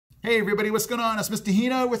Hey everybody, what's going on? It's Mr.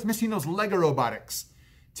 Hino with Mr. Hino's LEGO Robotics.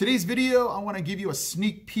 Today's video, I want to give you a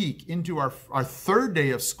sneak peek into our third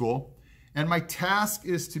day of school. And my task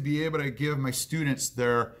is to be able to give my students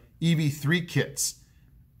their EV3 kits.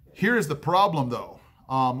 Here is the problem though.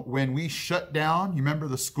 When we shut down, you remember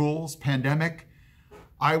the school's pandemic?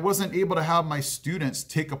 I wasn't able to have my students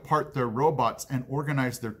take apart their robots and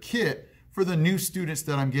organize their kit for the new students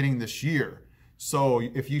that I'm getting this year. So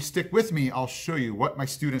if you stick with me, I'll show you what my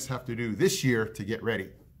students have to do this year to get ready.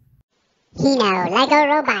 Hino,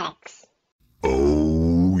 LEGO Robotics.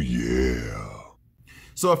 Oh yeah.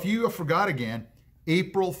 So if you forgot again,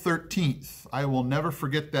 April 13th, I will never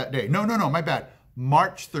forget that day. No, my bad.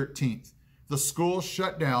 March 13th, the school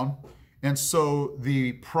shut down. And so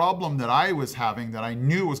the problem that I was having that I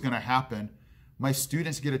knew was going to happen, my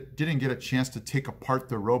students didn't get a chance to take apart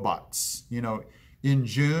the robots. You know, in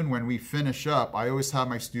June, when we finish up, I always have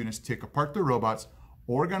my students take apart the robots,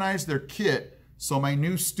 organize their kit, so my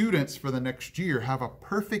new students for the next year have a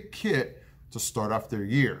perfect kit to start off their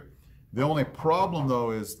year. The only problem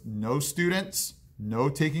though is no students, no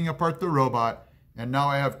taking apart the robot, and now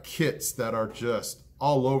I have kits that are just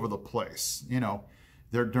all over the place. You know,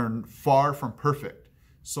 they're far from perfect.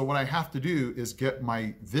 So what I have to do is get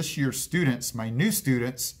this year's students, my new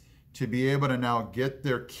students, to be able to now get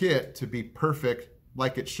their kit to be perfect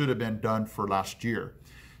like it should have been done for last year.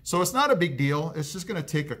 So it's not a big deal. It's just going to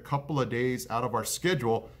take a couple of days out of our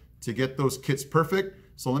schedule to get those kits perfect.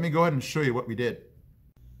 So let me go ahead and show you what we did.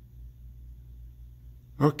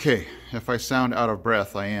 Okay, if I sound out of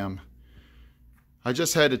breath, I am. I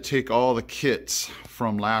just had to take all the kits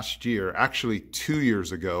from last year, actually 2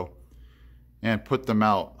 years ago, and put them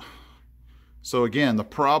out. So again, the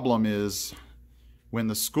problem is when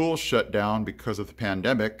the school shut down because of the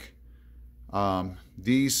pandemic,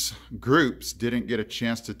 these groups didn't get a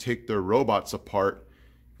chance to take their robots apart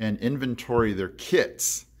and inventory their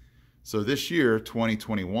kits. So this year,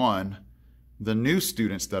 2021, the new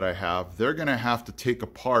students that I have, they're going to have to take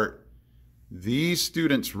apart these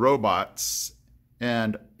students' robots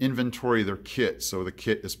and inventory their kit so the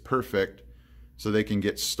kit is perfect so they can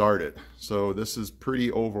get started. So this is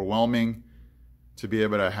pretty overwhelming to be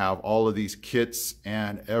able to have all of these kits,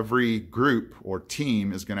 and every group or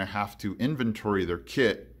team is going to have to inventory their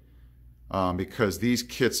kit because these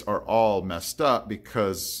kits are all messed up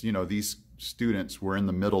because, you know, these students were in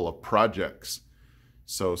the middle of projects.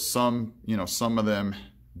 So some of them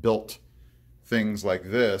built things like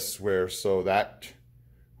this so that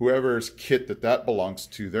whoever's kit that belongs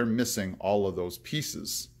to, they're missing all of those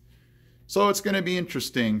pieces. So it's going to be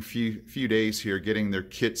interesting few days here getting their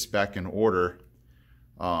kits back in order.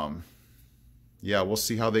 Yeah, we'll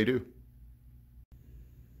see how they do.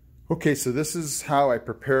 Okay, so this is how I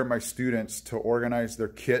prepare my students to organize their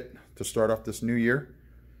kit to start off this new year.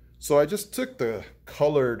 So I just took the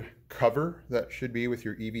colored cover that should be with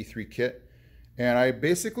your EV3 kit, and I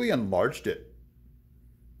basically enlarged it.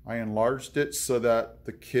 I enlarged it so that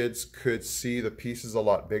the kids could see the pieces a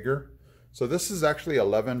lot bigger. So this is actually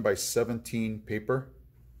 11 by 17 paper.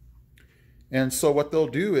 And so what they'll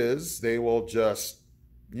do is they will just,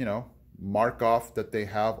 you know, mark off that they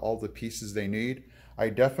have all the pieces they need. I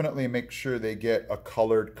definitely make sure they get a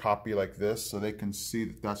colored copy like this so they can see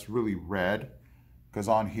that that's really red, because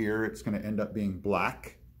on here it's going to end up being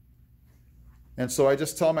black. And so I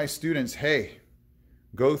just tell my students, hey,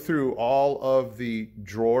 go through all of the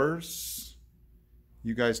drawers.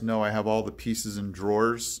 You guys know I have all the pieces in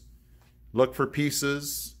drawers. Look for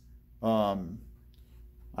pieces. I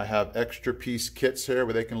have extra piece kits here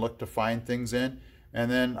where they can look to find things in. And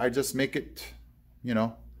then I just make it, you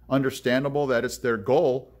know, understandable that it's their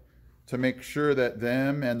goal to make sure that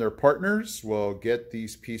them and their partners will get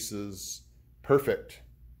these pieces perfect.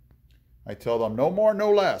 I tell them no more, no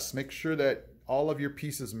less. Make sure that all of your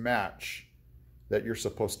pieces match that you're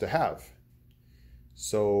supposed to have.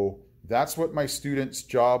 So that's what my students'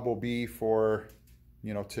 job will be for,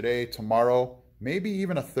 you know, today, tomorrow, maybe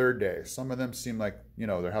even a third day. Some of them seem like, you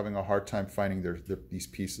know, they're having a hard time finding these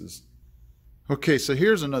pieces. Okay, so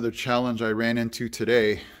here's another challenge I ran into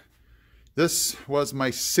today. This was my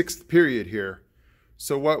 6th period here.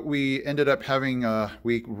 So what we ended up having,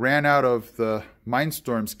 we ran out of the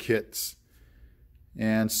Mindstorms kits.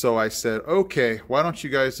 And so I said, okay, why don't you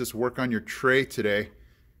guys just work on your tray today?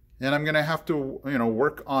 And I'm gonna have to, you know,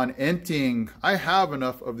 work on emptying. I have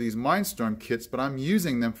enough of these Mindstorm kits, but I'm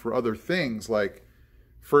using them for other things like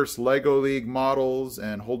first Lego League models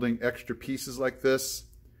and holding extra pieces like this.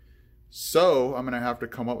 So I'm going to have to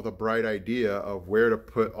come up with a bright idea of where to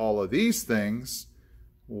put all of these things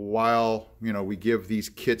while, you know, we give these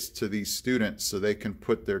kits to these students so they can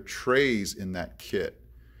put their trays in that kit.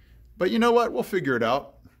 But you know what? We'll figure it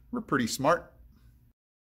out. We're pretty smart.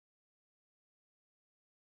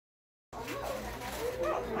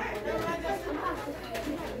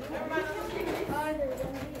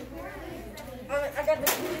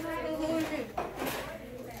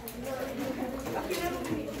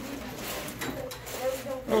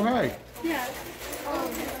 Oh, hi. Yeah.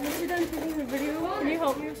 Mr. Dunn taking a video. Can you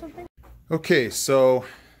help me with something? Okay, so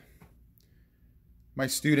my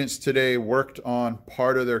students today worked on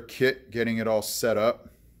part of their kit, getting it all set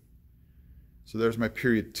up. So there's my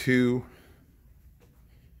period 2.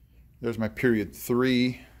 There's my period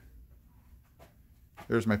 3.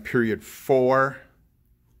 There's my period 4.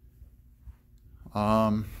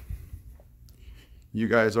 You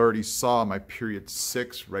guys already saw my period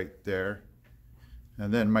 6 right there.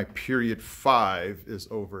 And then my period 5 is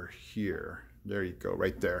over here. There you go,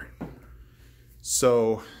 right there.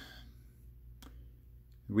 So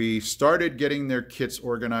we started getting their kits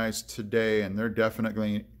organized today, and they're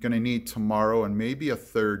definitely going to need tomorrow and maybe a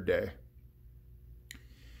third day.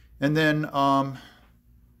 And then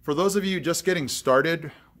for those of you just getting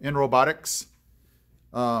started in robotics,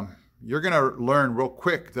 you're going to learn real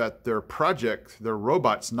quick that their project, their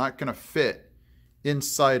robot's not going to fit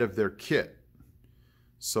inside of their kit.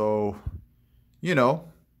 So, you know,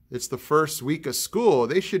 it's the first week of school.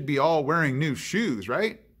 They should be all wearing new shoes,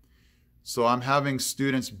 right? So I'm having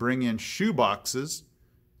students bring in shoe boxes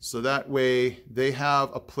so that way they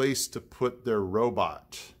have a place to put their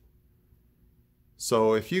robot.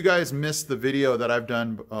 So if you guys missed the video that I've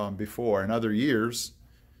done before in other years,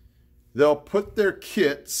 they'll put their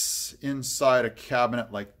kits inside a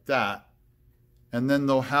cabinet like that, and then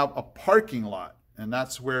they'll have a parking lot, and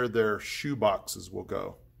that's where their shoe boxes will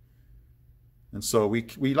go. And so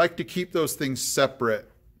we like to keep those things separate.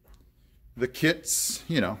 The kits,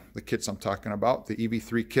 you know, the kits I'm talking about, the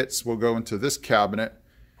EV3 kits will go into this cabinet,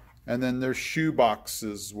 and then their shoe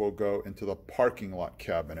boxes will go into the parking lot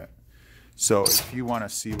cabinet. So if you want to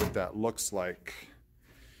see what that looks like,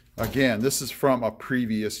 again, this is from a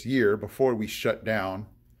previous year before we shut down.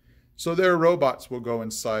 So their robots will go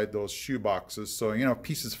inside those shoe boxes. So, you know,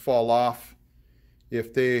 pieces fall off.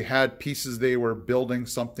 If they had pieces they were building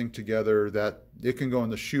something together, that it can go in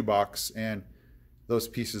the shoe box and those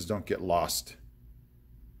pieces don't get lost.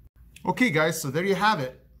 Okay guys, so there you have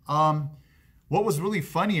it. What was really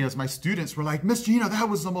funny is my students were like, Miss Gino, that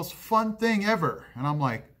was the most fun thing ever. And I'm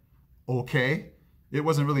like, okay, it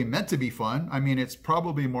wasn't really meant to be fun. I mean, it's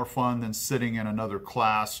probably more fun than sitting in another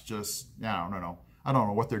class, just, I don't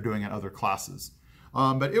know what they're doing in other classes.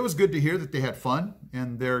 But it was good to hear that they had fun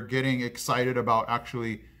and they're getting excited about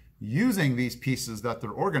actually using these pieces that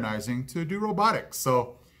they're organizing to do robotics.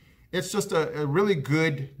 So it's just a really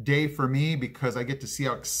good day for me because I get to see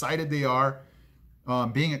how excited they are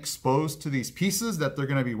being exposed to these pieces that they're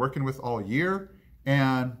going to be working with all year,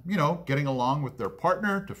 and, you know, getting along with their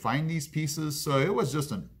partner to find these pieces. So it was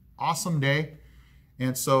just an awesome day.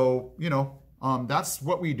 And so, you know, that's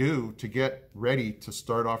what we do to get ready to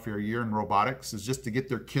start off your year in robotics, is just to get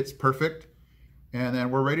their kits perfect. And then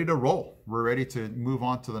we're ready to roll. We're ready to move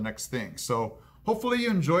on to the next thing. So hopefully you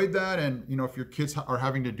enjoyed that. And, you know, if your kids are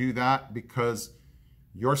having to do that because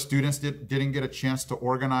your students didn't get a chance to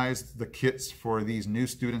organize the kits for these new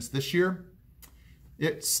students this year,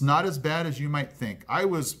 it's not as bad as you might think. I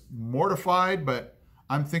was mortified, but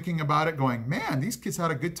I'm thinking about it going, man, these kids had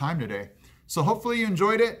a good time today. So hopefully you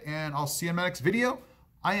enjoyed it, and I'll see you in my next video.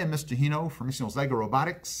 I am Mr. Hino from Mr. Hino's LEGO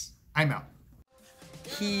Robotics. I'm out.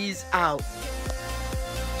 He's out.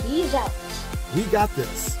 He's out. We got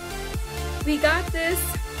this. We got this.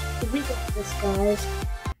 We got this, guys.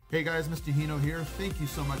 Hey guys, Mr. Hino here. Thank you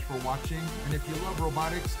so much for watching. And if you love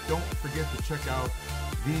robotics, don't forget to check out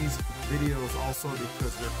these videos also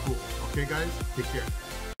because they're cool. Okay guys, take care.